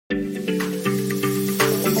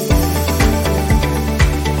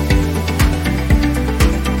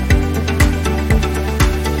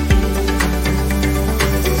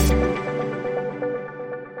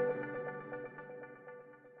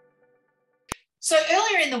So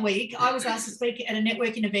earlier in the week, I was asked to speak at a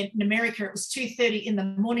networking event in America. It was 2:30 in the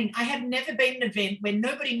morning. I have never been at an event where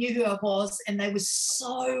nobody knew who I was and they were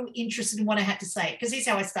so interested in what I had to say, because here's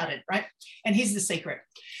how I started, right? And here's the secret.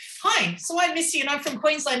 Hi, so I'm Misty and I'm from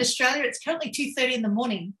Queensland, Australia. It's currently 2:30 in the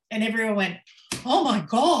morning. And everyone went, oh my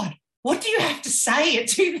God, what do you have to say at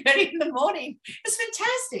 2:30 in the morning? It's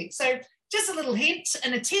fantastic. So just a little hint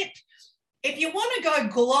and a tip. If you want to go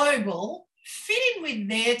global, fit in with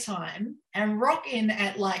their time and rock in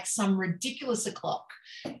at like some ridiculous o'clock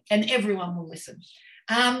and everyone will listen.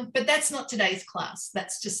 But that's not today's class.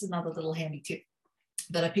 That's just another little handy tip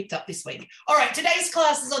that I picked up this week. All right, today's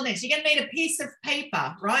class is on next. You're going to need a piece of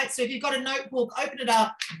paper, right? So if you've got a notebook, open it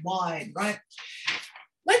up wide, right?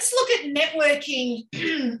 Let's look at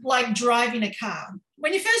networking like driving a car.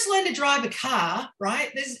 When you first learn to drive a car,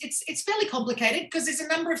 right, it's fairly complicated because there's a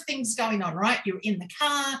number of things going on, right? You're in the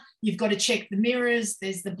car, you've got to check the mirrors,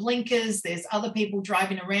 there's the blinkers, there's other people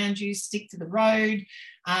driving around you, stick to the road,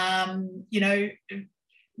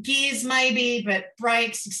 gears maybe, but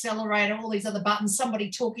brakes, accelerator, all these other buttons, somebody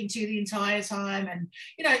talking to you the entire time. And,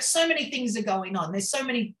 so many things are going on. There's so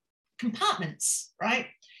many compartments, right?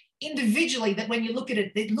 Individually that when you look at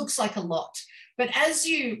it, it looks like a lot. But as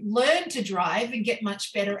you learn to drive and get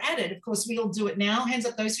much better at it, of course, we all do it now. Hands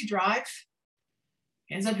up those who drive.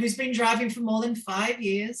 Hands up who's been driving for more than 5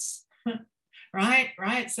 years. Right.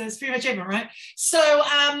 So it's pretty much everyone, right? So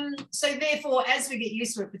therefore, as we get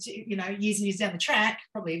used to it, years and years down the track,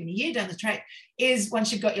 probably even a year down the track, is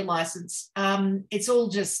once you've got your license, it's all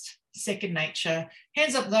just second nature.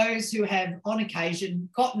 Hands up those who have on occasion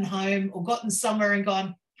gotten home or gotten somewhere and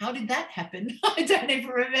gone, how did that happen? I don't even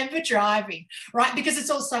remember driving, right? Because it's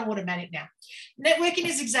all so automatic now. Networking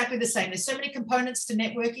is exactly the same. There's so many components to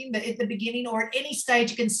networking that at the beginning or at any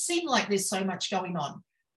stage, it can seem like there's so much going on,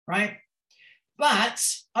 right? But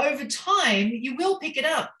over time, you will pick it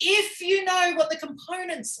up if you know what the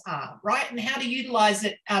components are, right? And how to utilize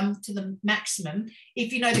it to the maximum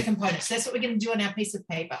if you know the components. That's what we're going to do on our piece of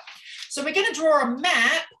paper. So we're going to draw a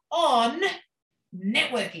map on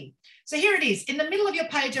networking. So here it is. In the middle of your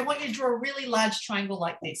page, I want you to draw a really large triangle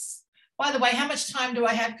like this. By the way, how much time do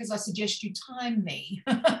I have? Because I suggest you time me,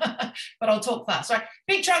 but I'll talk fast. All right,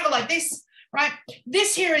 big triangle like this, right?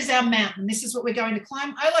 This here is our mountain. This is what we're going to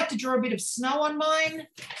climb. I like to draw a bit of snow on mine.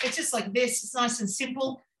 It's just like this. It's nice and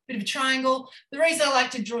simple, bit of a triangle. The reason I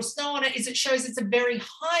like to draw snow on it is it shows it's a very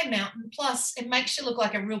high mountain. Plus, it makes you look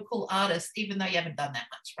like a real cool artist, even though you haven't done that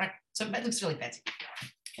much, right? So it looks really fancy.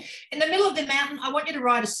 In the middle of the mountain, I want you to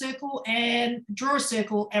write a circle and draw a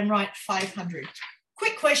circle and write 500.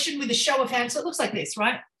 Quick question with a show of hands. So it looks like this,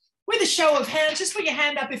 right? With a show of hands, just put your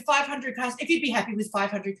hand up if 500 customers, if you'd be happy with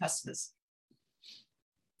 500 customers.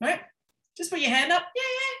 Right? Just put your hand up. Yeah.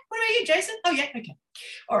 What about you, Jason? Oh, yeah. Okay.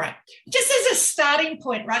 All right. Just as a starting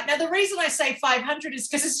point, right? Now, the reason I say 500 is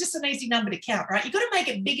because it's just an easy number to count, right? You've got to make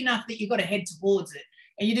it big enough that you've got to head towards it.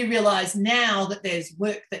 And you do realize now that there's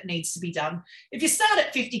work that needs to be done. If you start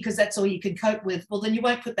at 50 because that's all you can cope with, well, then you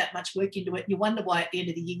won't put that much work into it. You wonder why at the end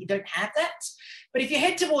of the year you don't have that. But if you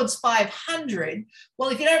head towards 500, well,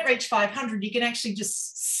 if you don't reach 500, you can actually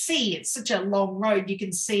just see it's such a long road. You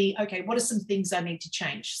can see, okay, what are some things I need to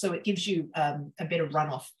change? So it gives you a better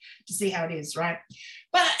runoff to see how it is, right?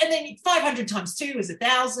 And then 500 times 2 is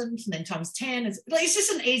 1,000, and then times 10 is, it's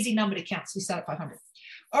just an easy number to count. So we start at 500.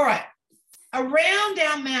 All right. Around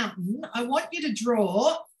our mountain, I want you to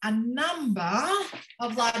draw a number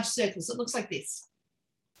of large circles. It looks like this,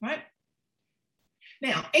 right?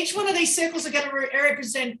 Now, each one of these circles are going to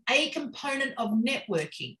represent a component of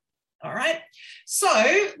networking, all right? So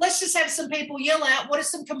let's just have some people yell out, what are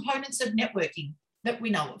some components of networking that we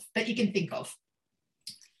know of, that you can think of?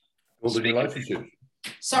 Building relationships.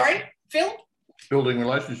 Sorry, Phil? Building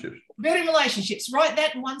relationships. Building relationships. Write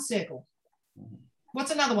that in one circle.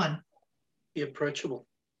 What's another one? Be approachable.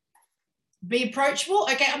 Be approachable.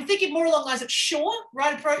 Okay, I'm thinking more along the lines of sure,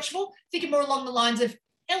 right, approachable. Thinking more along the lines of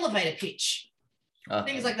elevator pitch.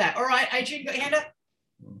 Things like that. All right, Adrian, got your hand up?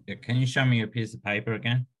 Yeah, can you show me a piece of paper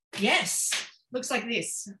again? Yes. Looks like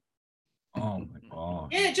this. Oh, my God.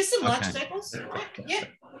 Yeah, just some large circles. Right? Yeah.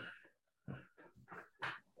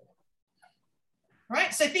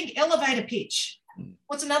 Right, so think elevator pitch.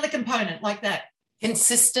 What's another component like that?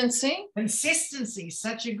 Consistency. Consistency,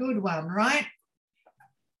 such a good one, right?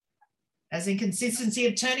 As in consistency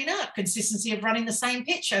of turning up, consistency of running the same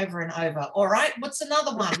pitch over and over. All right, what's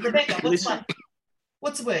another one? Rebecca, what's one?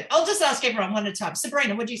 What's the word? I'll just ask everyone one at a time.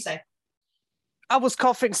 Sabrina, what do you say? I was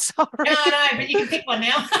coughing, sorry. No, but you can pick one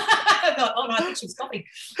now. Oh, no, I thought she was coughing.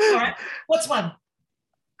 All right, what's one?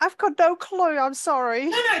 I've got no clue, I'm sorry.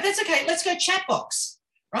 No, that's okay. Let's go chat box,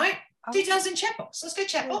 right? Details in chat box. Let's go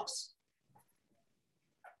chat box.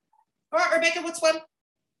 All right, Rebecca, what's one?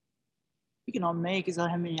 Picking on me because I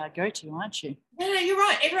haven't been able to go to, aren't you? No, you're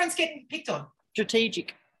right. Everyone's getting picked on.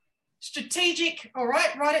 Strategic. Strategic. All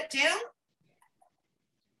right, write it down.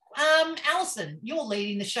 Alison, you're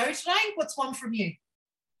leading the show today. What's one from you?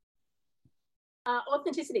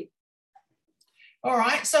 Authenticity. All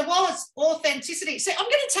right. So while it's authenticity, so I'm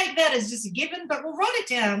going to take that as just a given, but we'll write it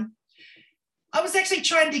down. I was actually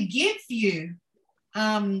trying to give you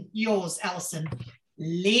yours, Alison.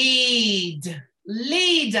 Leader,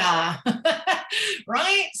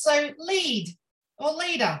 right? So lead or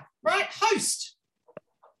leader, right? Host.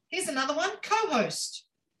 Here's another one, co-host.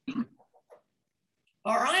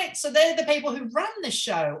 All right, so they're the people who run the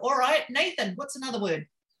show. All right, Nathan, what's another word?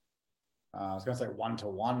 I was going to say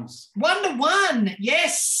one-to-ones. One-to-one,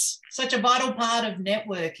 yes. Such a vital part of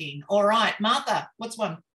networking. All right, Martha, what's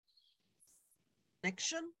one?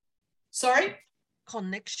 Connection. Sorry?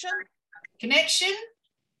 Connection. Connection.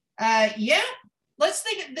 Yeah. Let's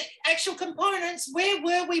think of the actual components. Where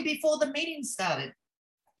were we before the meeting started?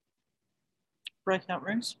 Breakout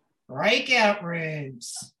rooms. Breakout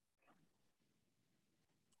rooms.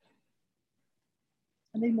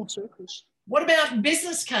 I need more circles. What about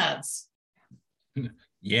business cards?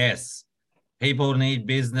 Yes. People need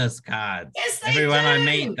business cards. Yes, they Everyone do. I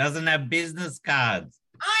meet doesn't have business cards.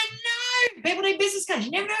 I know. People need business cards.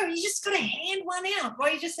 You never know. You just got to hand one out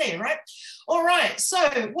while you're just there, right? All right. So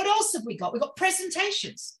what else have we got? We've got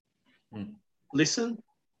presentations. Listen.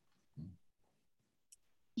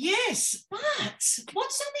 Yes, but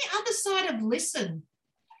what's on the other side of listen?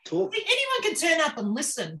 Talk. Anyone can turn up and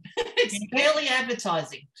listen. It's barely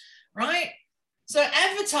advertising, right? So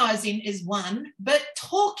advertising is one, but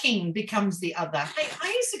talking becomes the other. Hey, I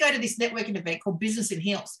used to go to this networking event called Business in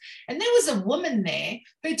Heels, and there was a woman there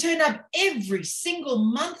who turned up every single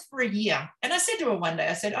month for a year. And I said to her one day,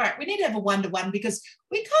 I said, all right, we need to have a one-to-one because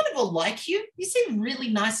we kind of all like you. You seem really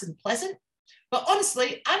nice and pleasant. But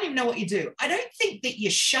honestly, I don't even know what you do. I don't think that you're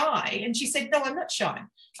shy. And she said, no, I'm not shy.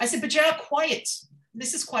 I said, but you are quiet.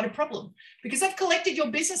 This is quite a problem because I've collected your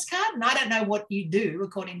business card and I don't know what you do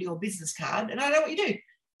according to your business card. And I know what you do.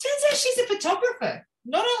 Turns out she's a photographer.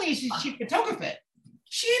 Not only is she a photographer,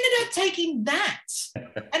 she ended up taking that.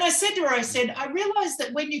 And I said to her, I realized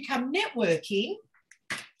that when you come networking,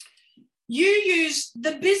 you use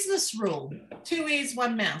the business rule, 2 ears,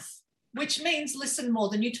 1 mouth, which means listen more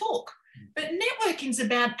than you talk. But networking is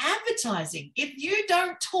about advertising. If you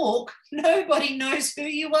don't talk, nobody knows who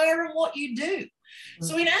you are and what you do.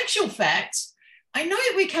 So in actual fact, I know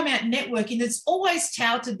we come out networking, it's always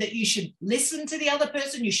touted that you should listen to the other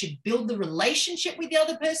person, you should build the relationship with the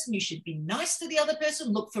other person, you should be nice to the other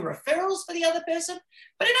person, look for referrals for the other person.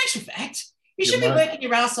 But in actual fact, you should be working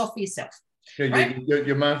your ass off for yourself. Yeah, right?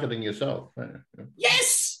 you're marketing yourself.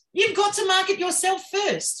 Yes, you've got to market yourself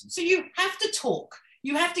first. So you have to talk.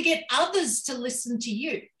 You have to get others to listen to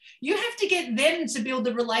you. You have to get them to build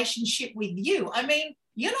the relationship with you. I mean,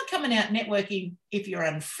 you're not coming out networking if you're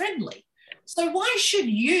unfriendly. So why should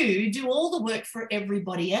you do all the work for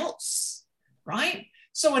everybody else, right?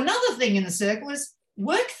 So another thing in the circle is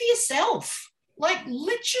work for yourself. Like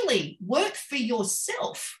literally work for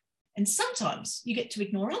yourself. And sometimes you get to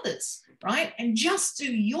ignore others, right? And just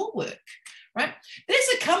do your work. Right? There's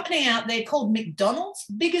a company out there called McDonald's,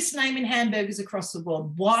 biggest name in hamburgers across the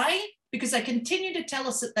world. Why? Because they continue to tell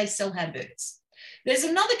us that they sell hamburgers. There's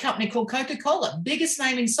another company called Coca-Cola, biggest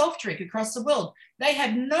name in soft drink across the world. They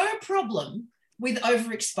have no problem with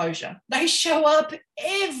overexposure. They show up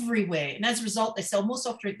everywhere. And as a result, they sell more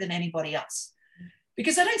soft drink than anybody else.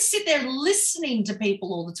 Because they don't sit there listening to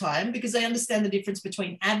people all the time because they understand the difference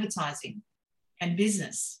between advertising and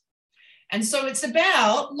business. And so it's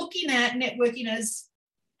about looking at networking as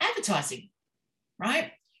advertising,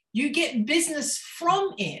 right? You get business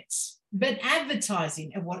from it, but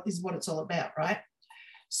advertising and what it's all about, right?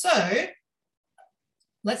 So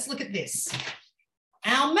let's look at this.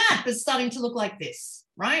 Our map is starting to look like this,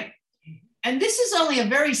 right? And this is only a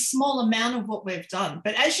very small amount of what we've done.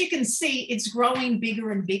 But as you can see, it's growing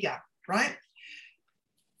bigger and bigger, right?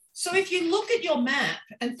 So if you look at your map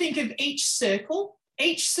and think of each circle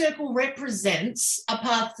represents a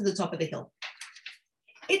path to the top of the hill.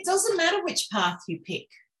 It doesn't matter which path you pick,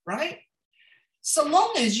 right? So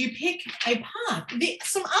long as you pick a path.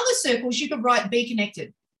 Some other circles you could write be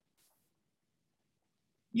connected.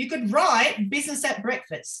 You could write business at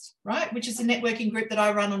breakfast, right? Which is a networking group that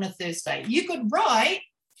I run on a Thursday. You could write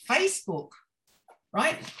Facebook,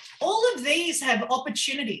 right? All of these have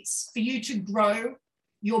opportunities for you to grow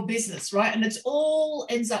your business, right? And it's all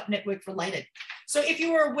ends up network related. So if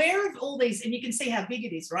you are aware of all these, and you can see how big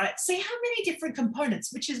it is, right? See how many different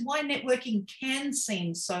components, which is why networking can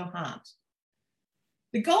seem so hard.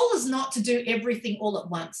 The goal is not to do everything all at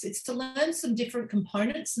once. It's to learn some different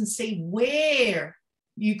components and see where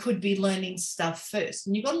you could be learning stuff first.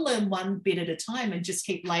 And you've got to learn one bit at a time and just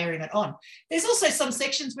keep layering it on. There's also some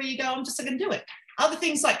sections where you go, I'm just going to do it. Other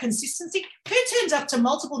things like consistency. Who turns up to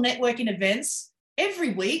multiple networking events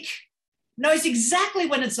every week, knows exactly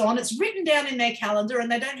when it's on, it's written down in their calendar,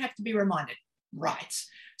 and they don't have to be reminded? Right.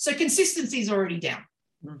 So consistency is already down,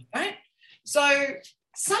 right? So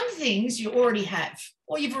some things you already have,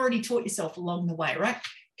 or you've already taught yourself along the way, right?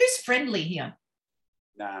 Who's friendly here?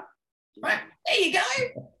 Nah. Right, there you go.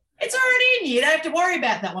 It's already in you. You don't have to worry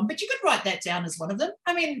about that one, but you could write that down as one of them.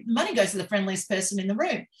 I mean, money goes to the friendliest person in the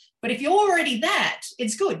room. But if you're already that,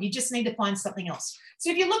 it's good. You just need to find something else. So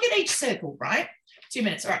if you look at each circle, right? 2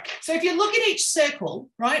 minutes, all right. So if you look at each circle,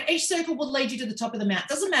 right, each circle will lead you to the top of the mountain.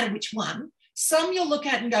 Doesn't matter which one. Some you'll look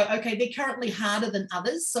at and go, okay, they're currently harder than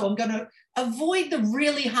others. So I'm going to avoid the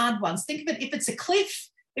really hard ones. Think of it, if it's a cliff,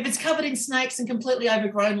 if it's covered in snakes and completely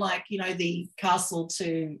overgrown, like, you know, the castle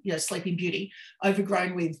to, you know, Sleeping Beauty,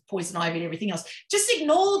 overgrown with poison ivy and everything else, just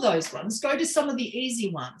ignore those ones. Go to some of the easy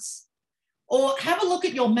ones. Or have a look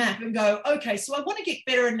at your map and go, okay, so I want to get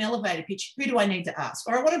better at an elevator pitch. Who do I need to ask?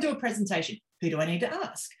 Or I want to do a presentation. Who do I need to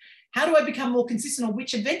ask? How do I become more consistent? Or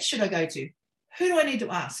which events should I go to? Who do I need to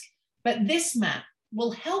ask? But this map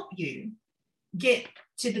will help you get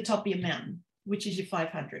to the top of your mountain, which is your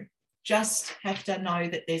 500. Just have to know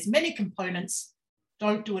that there's many components.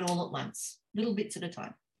 Don't do it all at once, little bits at a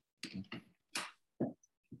time.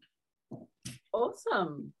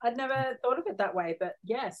 Awesome. I'd never thought of it that way, but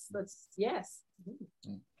yes, that's yes.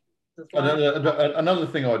 Another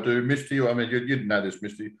thing I do, Misty, I mean, you'd know this,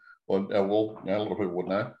 Misty, or well, a lot of people would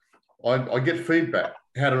know. I get feedback.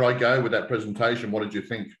 How did I go with that presentation? What did you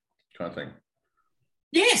think? Kind of thing.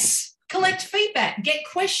 Yes. Collect feedback, get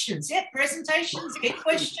questions. Yeah, presentations, get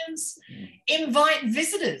questions, invite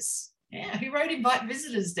visitors. Yeah, who wrote invite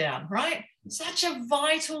visitors down, right? Such a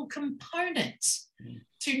vital component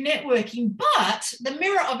to networking. But the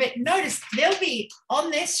mirror of it, notice there'll be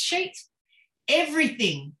on this sheet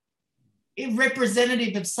everything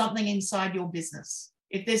representative of something inside your business.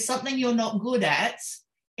 If there's something you're not good at,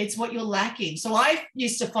 it's what you're lacking. So I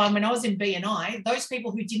used to find when I was in B&I, those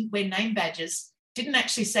people who didn't wear name badges didn't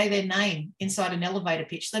actually say their name inside an elevator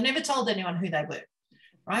pitch. They never told anyone who they were,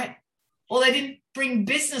 right? Or they didn't bring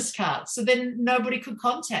business cards, so then nobody could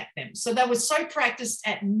contact them. So they were so practiced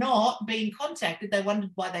at not being contacted, they wondered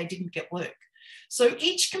why they didn't get work. So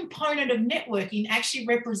each component of networking actually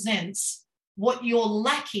represents what you're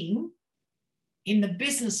lacking in the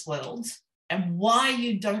business world and why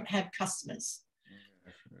you don't have customers.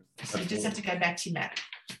 So you just have to go back to your map.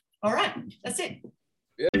 All right, that's it.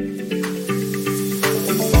 Yeah.